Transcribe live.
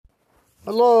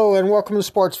Hello and welcome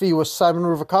to Sportsview with Simon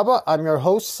Ruvakaba. I'm your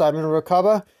host, Simon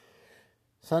Ruvakaba.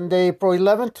 Sunday, April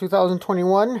 11th,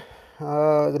 2021.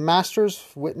 The Masters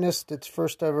witnessed its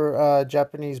first ever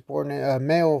Japanese-born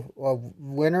male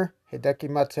winner, Hideki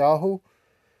Matsuyama.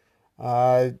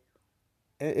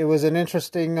 It was an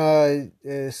interesting,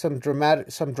 some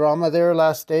drama there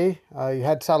last day. You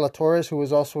had Salvatore, who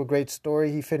was also a great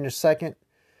story. He finished second.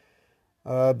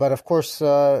 But of course,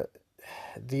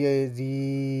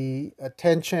 the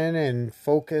attention and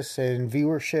focus and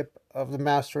viewership of the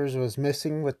Masters was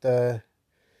missing with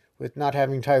not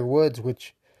having Tiger Woods,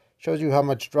 which shows you how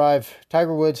much drive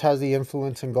Tiger Woods has. The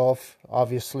influence in golf,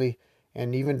 obviously,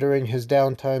 and even during his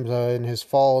downtimes and his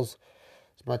falls,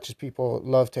 as much as people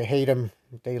love to hate him,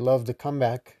 they love the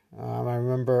comeback. I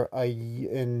remember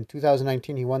in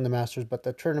 2019 he won the Masters, but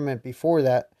the tournament before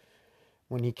that,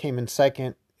 when he came in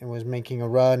second and was making a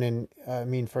run, and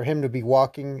for him to be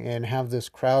walking and have this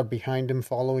crowd behind him,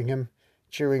 following him,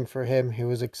 cheering for him, it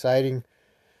was exciting.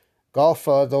 Golf,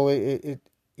 though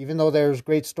even though there's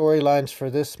great storylines for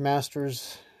this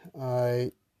Masters,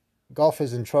 golf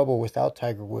is in trouble without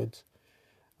Tiger Woods.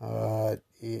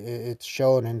 It's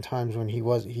shown in times when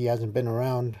he hasn't been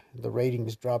around. The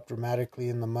ratings drop dramatically,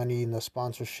 and the money and the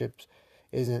sponsorships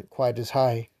isn't quite as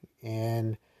high,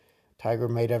 and Tiger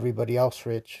made everybody else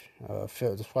rich.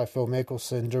 That's why Phil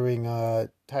Mickelson, during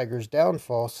Tiger's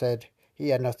downfall, said he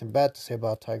had nothing bad to say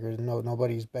about Tiger.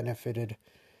 Nobody's benefited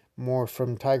more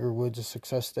from Tiger Woods'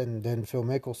 success than Phil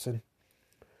Mickelson.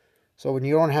 So when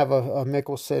you don't have a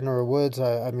Mickelson or a Woods,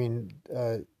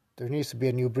 there needs to be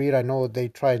a new breed. I know they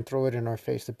try and throw it in our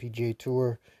face, the PGA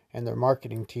Tour and their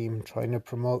marketing team, trying to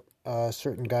promote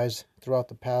certain guys throughout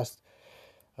the past,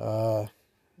 the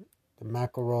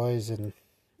McIlroys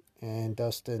and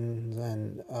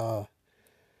Dustin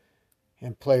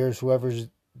and players, whoever's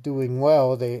doing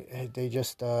well, of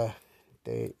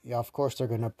course they're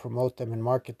going to promote them and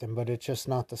market them, but it's just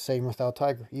not the same without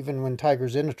Tiger. Even when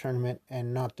Tiger's in a tournament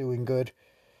and not doing good,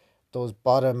 those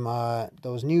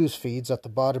news feeds at the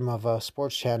bottom of a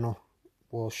sports channel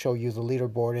will show you the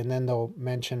leaderboard, and then they'll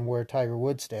mention where Tiger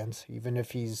Woods stands, even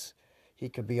if he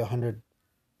could be 100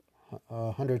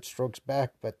 strokes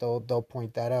back, but they'll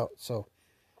point that out. So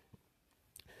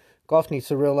golf needs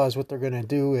to realize what they're going to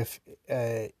do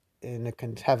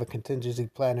and have a contingency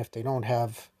plan if they don't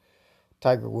have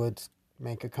Tiger Woods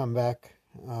make a comeback.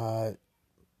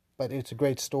 But it's a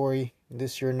great story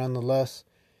this year nonetheless.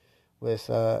 With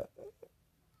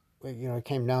it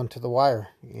came down to the wire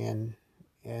and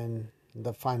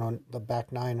the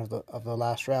back nine of the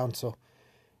last round. So,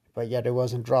 but yet it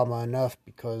wasn't drama enough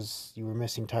because you were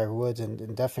missing Tiger Woods,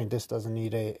 and definitely this doesn't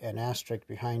need an asterisk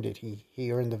behind it.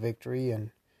 He earned the victory,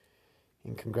 and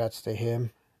congrats to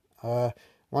him.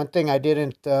 One thing I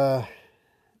didn't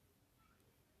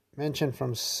mention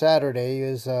from Saturday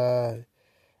is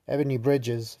Ebony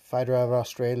Bridges, fighter out of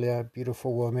Australia,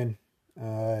 beautiful woman,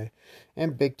 and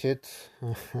big tits.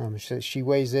 She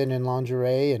weighs in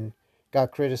lingerie and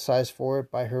got criticized for it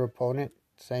by her opponent,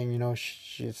 saying,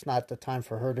 it's not the time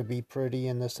for her to be pretty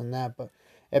and this and that. But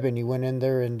Ebony went in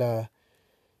there and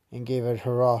gave it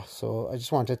her all. So I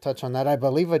just wanted to touch on that. I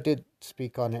believe I did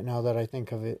speak on it now that I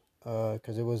think of it,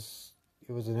 because it was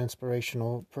an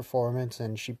inspirational performance,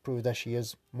 and she proved that she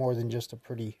is more than just a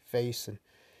pretty face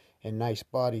and nice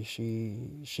body.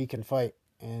 She can fight,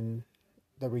 and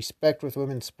the respect with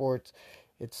women's sports,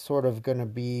 it's sort of going to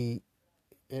be,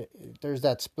 there's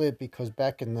that split, because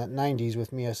back in the 90s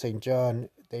with Mia St. John,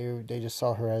 they just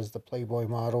saw her as the Playboy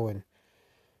model and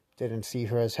didn't see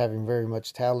her as having very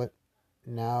much talent.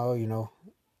 Now,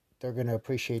 they're going to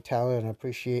appreciate talent and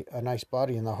appreciate a nice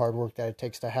body and the hard work that it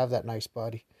takes to have that nice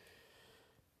body.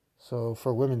 So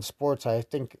for women's sports, I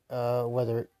think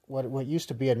what used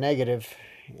to be a negative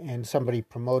and somebody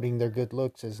promoting their good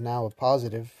looks is now a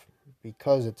positive,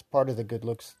 because it's part of the good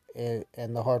looks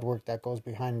and the hard work that goes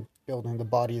behind building the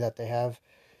body that they have.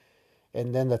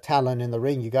 And then the talent in the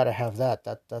ring, you got to have that.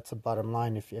 That's the bottom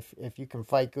line. If you can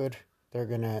fight good, they're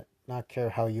going to not care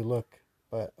how you look.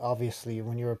 But obviously,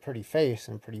 when you're a pretty face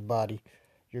and pretty body,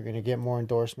 you're going to get more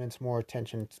endorsements, more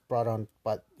attention brought on,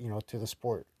 to the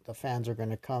sport. The fans are going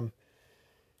to come.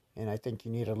 And I think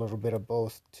you need a little bit of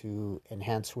both to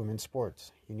enhance women's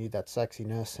sports. You need that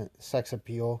sexiness, sex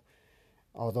appeal,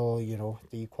 although,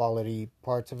 the equality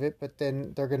parts of it. But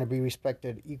then they're going to be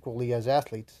respected equally as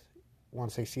athletes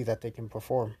once they see that they can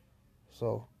perform.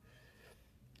 So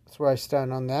that's where I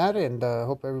stand on that, and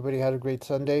hope everybody had a great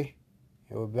Sunday.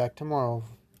 We'll be back tomorrow.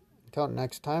 Until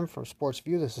next time, from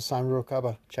Sportsview, this is Simon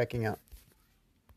Rokaba checking out.